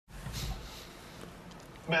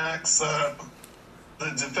Max, the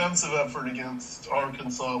defensive effort against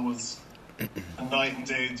Arkansas was a night and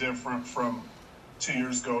day different from 2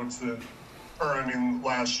 years ago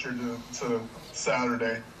last year to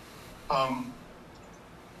Saturday.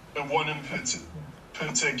 And one in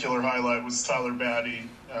particular highlight was Tyler Batty.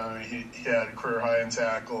 He had a career high in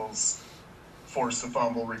tackles, forced a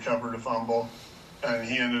fumble, recovered a fumble, and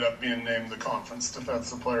he ended up being named the conference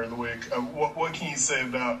defensive player of the week. What can you say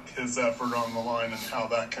about his effort on the line and how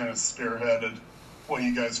that kind of spearheaded what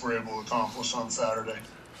you guys were able to accomplish on Saturday?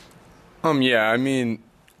 Yeah, I mean,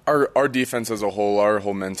 our defense as a whole, our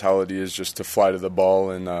whole mentality is just to fly to the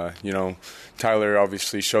ball, and Tyler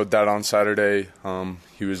obviously showed that on Saturday.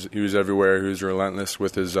 He was everywhere. He was relentless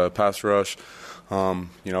with his pass rush.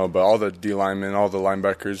 But all the D linemen, all the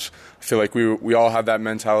linebackers, I feel like we all had that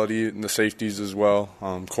mentality, and the safeties as well.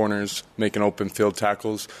 Corners making open field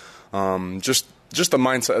tackles. Just the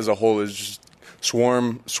mindset as a whole is just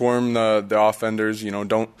swarm the offenders.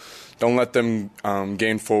 Don't let them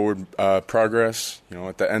gain forward progress.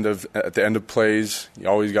 At the end of plays, you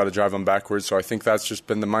always got to drive them backwards. So I think that's just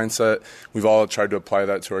been the mindset. We've all tried to apply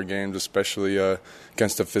that to our games, especially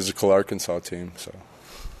against a physical Arkansas team. So.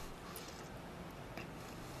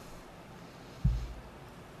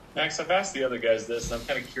 Max, I've asked the other guys this, and I'm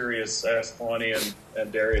kind of curious. I asked Lonnie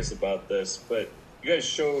and Darius about this, but you guys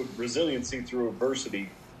showed resiliency through adversity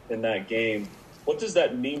in that game. What does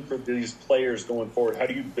that mean for these players going forward? How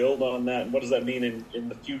do you build on that, and what does that mean in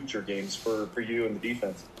the future games for you and the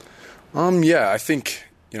defense? I think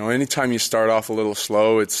anytime you start off a little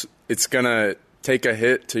slow, it's gonna take a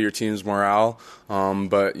hit to your team's morale.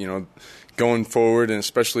 But going forward, and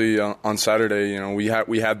especially on Saturday,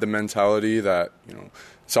 we had the mentality that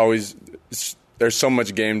there's so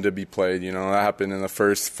much game to be played. That happened in the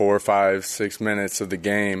first 4, 5, 6 minutes of the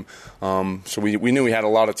game. So we knew we had a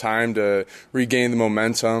lot of time to regain the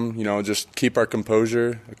momentum. Just keep our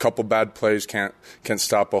composure. A couple bad plays can't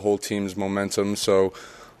stop a whole team's momentum. So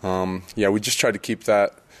we just tried to keep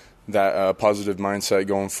that positive mindset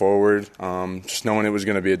going forward. Just knowing it was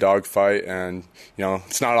going to be a dogfight, and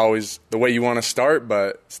it's not always the way you want to start,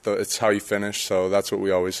 but it's how you finish. So that's what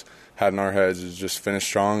we always had in our heads, is just finish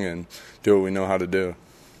strong and do what we know how to do.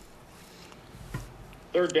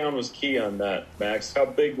 Third down was key on that, Max. How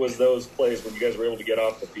big was those plays when you guys were able to get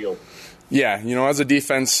off the field? Yeah, as a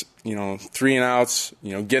defense, 3 and outs,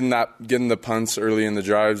 getting the punts early in the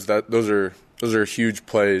drives, those are huge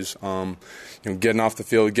plays. Getting off the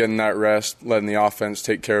field, getting that rest, letting the offense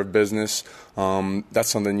take care of business. That's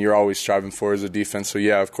something you're always striving for as a defense. So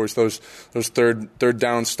yeah, of course, those third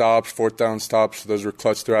down stops, fourth down stops, those were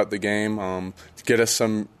clutch throughout the game to get us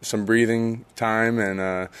some breathing time,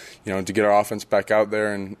 and to get our offense back out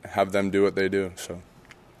there and have them do what they do. So.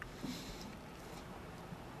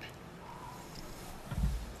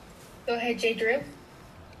 Go ahead, Jay Drew.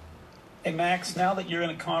 Hey, Max, now that you're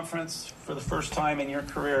in a conference for the first time in your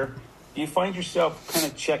career, do you find yourself kind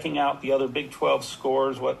of checking out the other Big 12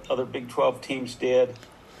 scores, what other Big 12 teams did,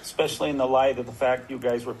 especially in the light of the fact you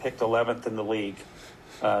guys were picked 11th in the league?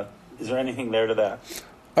 Is there anything there to that?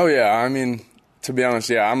 Oh, yeah. I mean, to be honest,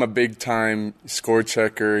 yeah, I'm a big-time score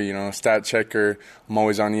checker, stat checker. I'm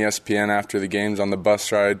always on ESPN after the games, on the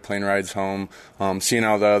bus ride, plane rides home, seeing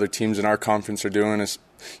how the other teams in our conference are doing. Is,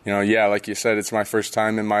 like you said, it's my first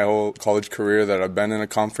time in my whole college career that I've been in a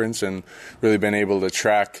conference and really been able to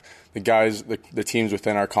track the guys, the teams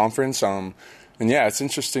within our conference. And yeah, it's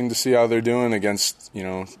interesting to see how they're doing against,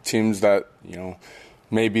 teams that,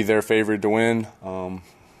 maybe they're favored to win,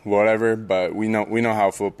 whatever. But we know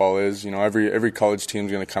how football is. Every college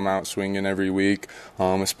team's going to come out swinging every week,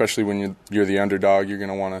 especially when you're the underdog. You're going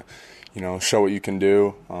to want to, show what you can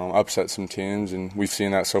do, upset some teams. And we've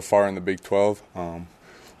seen that so far in the Big 12. We're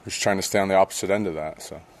just trying to stay on the opposite end of that,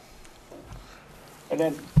 so. And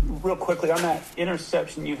then, real quickly, on that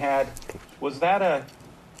interception you had, was that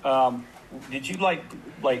did you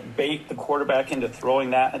bait the quarterback into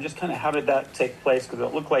throwing that? And just kind of how did that take place? Because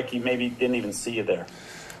it looked like he maybe didn't even see you there.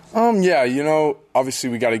 Obviously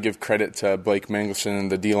we got to give credit to Blake Mangelson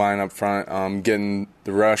and the D-line up front, getting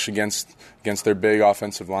the rush against their big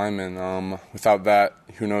offensive linemen. Without that,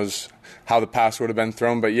 who knows how the pass would have been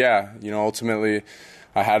thrown. But yeah, ultimately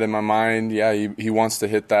I had in my mind, he wants to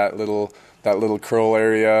hit that little curl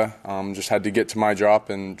area. Just had to get to my drop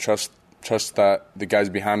and trust that the guys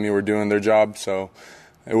behind me were doing their job. So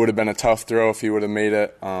it would have been a tough throw if he would have made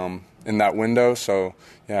it in that window. So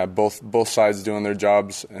yeah, both sides doing their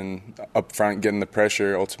jobs, and up front getting the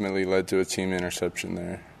pressure ultimately led to a team interception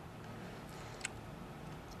there.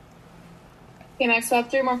 Okay, Max, so I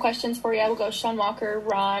have 3 more questions for you. We'll go Sean Walker,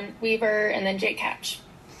 Ron Weaver, and then Jake Hatch.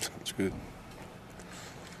 Sounds good.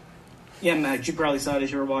 Yeah, Max, you probably saw it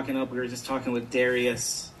as you were walking up. We were just talking with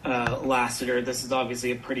Darius Lassiter. This is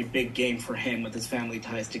obviously a pretty big game for him with his family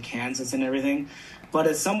ties to Kansas and everything. But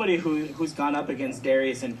as somebody who's gone up against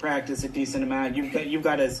Darius in practice a decent amount, you've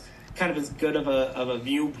got as kind of as good of a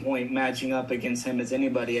viewpoint matching up against him as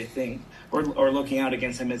anybody, I think, or looking out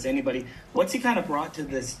against him as anybody. What's he kind of brought to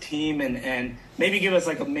this team, and maybe give us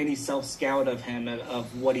like a mini self-scout of him,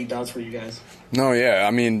 of what he does for you guys? No, yeah.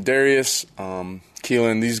 I mean, Darius,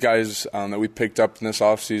 Keelan, these guys that we picked up in this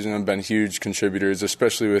offseason have been huge contributors,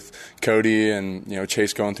 especially with Cody and,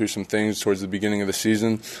 Chase going through some things towards the beginning of the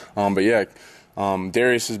season. But, yeah,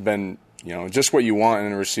 Darius has been, just what you want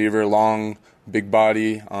in a receiver, long, big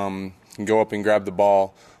body, can go up and grab the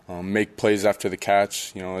ball, make plays after the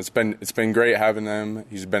catch. It's been great having them.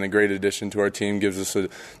 He's been a great addition to our team, gives us a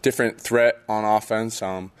different threat on offense,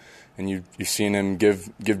 and you've seen him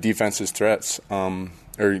give defenses threats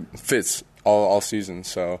or fits all season.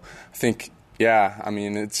 So I think,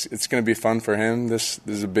 it's going to be fun for him. This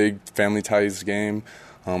is a big family ties game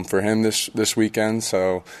for him this weekend.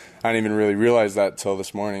 So I didn't even really realize that till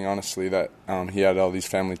this morning, honestly, that he had all these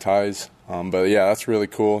family ties. But yeah, that's really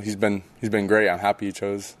cool. He's been great. I'm happy he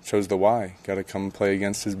chose the Y. Got to come play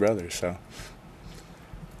against his brother. So.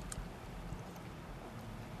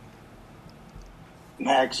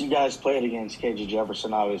 Max, you guys played against KJ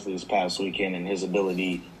Jefferson obviously this past weekend, and his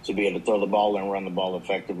ability to be able to throw the ball and run the ball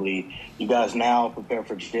effectively. You guys now prepare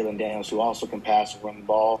for Jalen Daniels, who also can pass and run the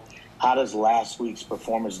ball. How does last week's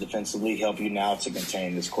performance defensively help you now to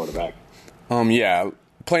contain this quarterback?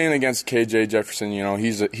 Playing against KJ Jefferson,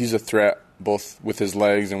 he's a threat both with his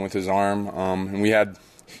legs and with his arm. And we had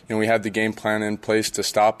the game plan in place to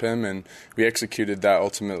stop him, and we executed that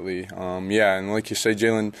ultimately. And like you say,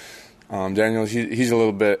 Jalen Daniels, he's a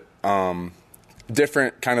little bit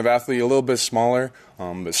different kind of athlete, a little bit smaller,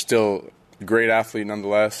 but still a great athlete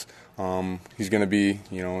nonetheless. He's going to be,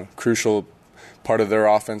 a crucial part of their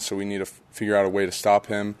offense, so we need to figure out a way to stop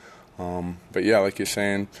him. But yeah, like you're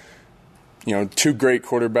saying, two great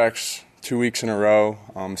quarterbacks 2 weeks in a row.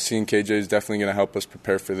 Seeing KJ is definitely going to help us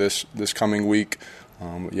prepare for this coming week.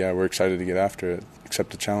 We're excited to get after it, accept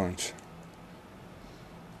the challenge.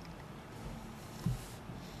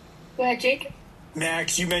 Go ahead, Jake.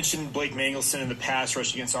 Max, you mentioned Blake Mangelson in the pass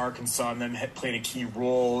rush against Arkansas and them playing a key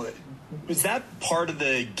role. Was that part of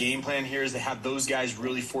the game plan here, is to have those guys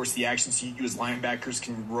really force the action so you as linebackers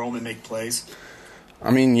can roam and make plays?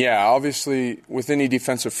 Obviously with any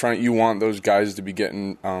defensive front, you want those guys to be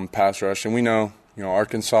getting pass rush. And we know,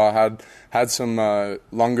 Arkansas had some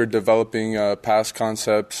longer developing pass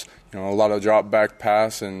concepts, a lot of drop back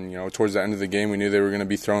pass, and, towards the end of the game, we knew they were going to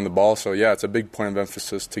be throwing the ball. So, yeah, it's a big point of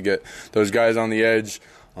emphasis to get those guys on the edge,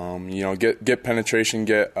 get penetration,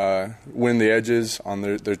 win the edges on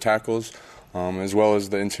their tackles, as well as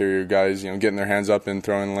the interior guys, getting their hands up and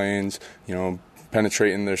throwing lanes,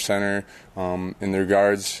 penetrating their center, in their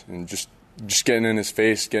guards, and just getting in his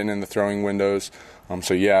face, getting in the throwing windows.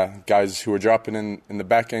 Guys who are dropping in the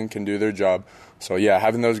back end can do their job. So,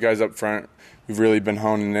 having those guys up front, we've really been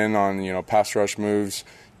honing in on, pass rush moves,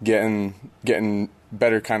 getting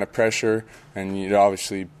better kind of pressure, and it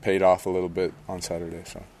obviously paid off a little bit on Saturday.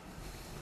 So.